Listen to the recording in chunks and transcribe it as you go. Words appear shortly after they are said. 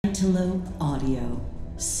Antelope Audio,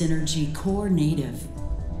 Synergy Core Native.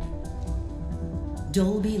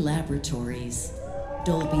 Dolby Laboratories,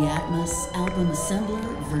 Dolby Atmos Album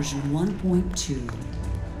Assembler version 1.2.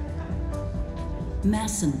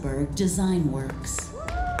 Massenburg Design Works,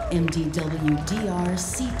 MDW-DR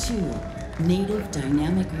C2, Native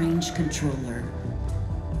Dynamic Range Controller.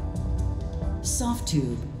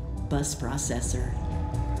 Softtube, Bus Processor.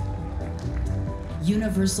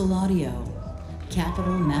 Universal Audio,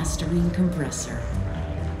 Capital Mastering Compressor.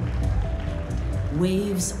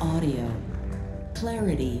 Waves Audio,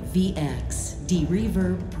 Clarity Vx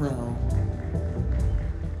DeReverb Pro. All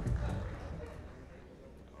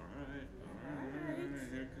right,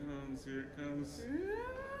 here it comes.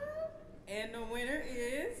 And the winner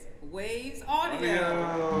is Waves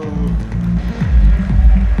Audio.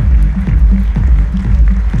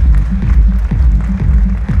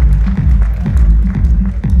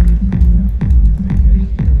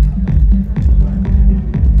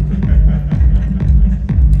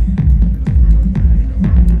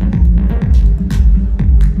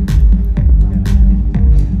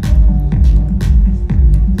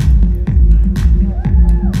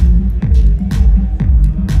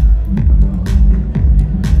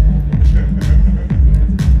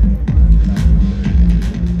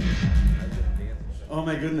 Oh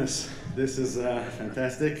my goodness, this is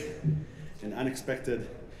fantastic and unexpected.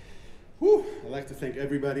 Whew. I'd like to thank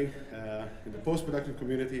everybody in the post-production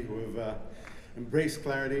community who have embraced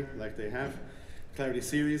Clarity like they have, Clarity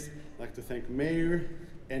series. I'd like to thank Meir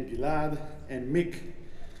and Gilad and Mick,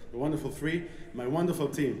 the wonderful three, my wonderful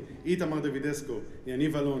team, Itamar Davidescu,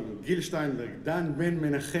 Yaniv Alon, Gil Steinberg, Dan Ben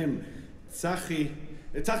Menachem, Tzachi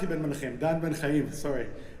Ben Menachem, Dan Ben Chaim, sorry,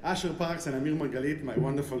 Asher Parks and Amir Margalit, my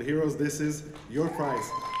wonderful heroes. This is your prize.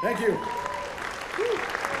 Thank you.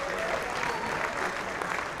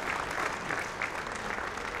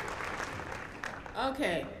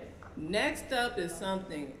 Okay, next up is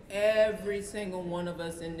something every single one of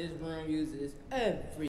us in this room uses every